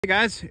Hey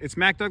guys, it's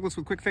Mac Douglas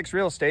with Quick Fix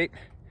Real Estate.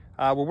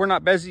 Well, we're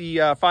not busy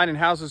finding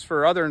houses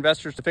for other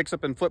investors to fix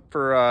up and flip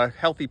for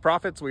healthy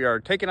profits. We are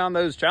taking on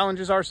those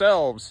challenges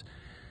ourselves.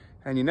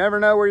 And you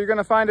never know where you're going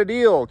to find a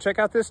deal. Check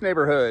out this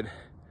neighborhood.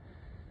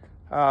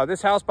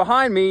 This house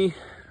behind me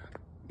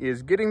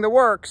is getting the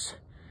works.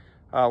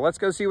 Let's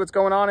go see what's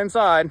going on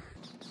inside.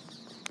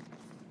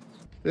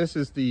 This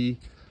is the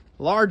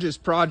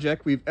largest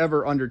project we've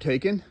ever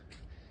undertaken.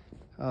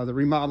 The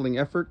remodeling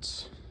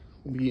efforts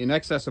will be in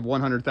excess of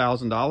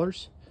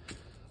 $100,000.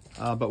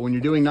 But when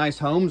you're doing nice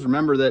homes,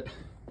 remember that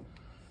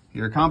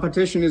your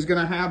competition is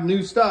gonna have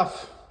new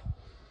stuff.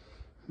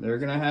 They're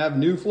gonna have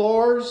new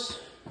floors.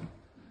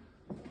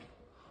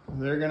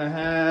 They're gonna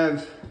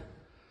have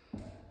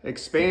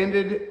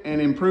expanded and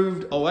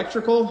improved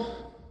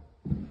electrical.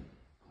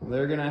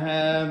 They're gonna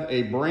have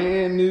a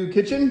brand new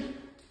kitchen.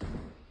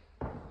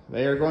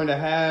 They are going to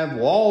have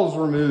walls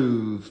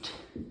removed.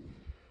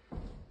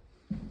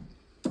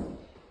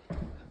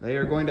 They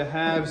are going to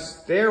have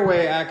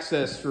stairway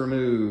access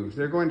removed.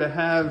 They're going to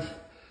have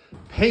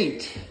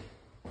paint,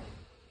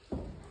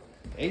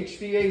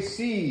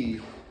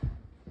 HVAC,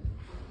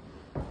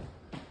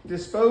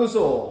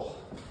 disposal,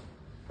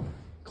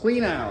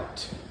 clean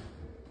out.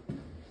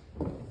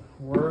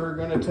 We're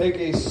going to take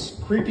a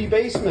creepy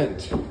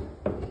basement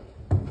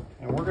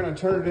and we're going to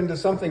turn it into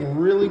something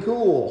really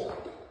cool.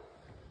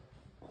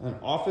 An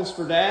office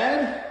for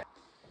dad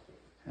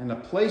and a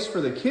place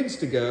for the kids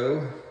to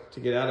go to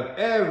get out of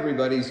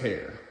everybody's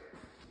hair.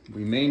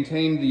 We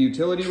maintained the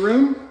utility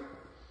room.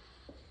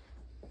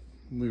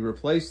 We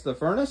replaced the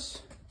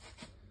furnace.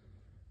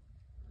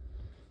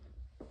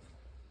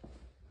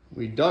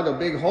 We dug a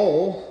big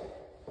hole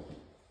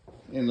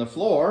in the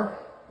floor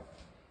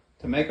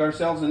to make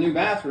ourselves a new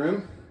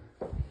bathroom.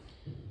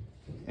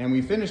 And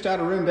we finished out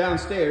a room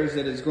downstairs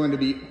that is going to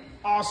be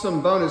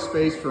awesome bonus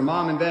space for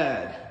mom and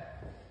dad.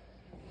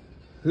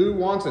 Who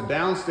wants a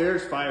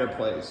downstairs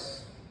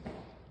fireplace?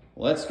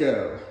 Let's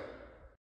go.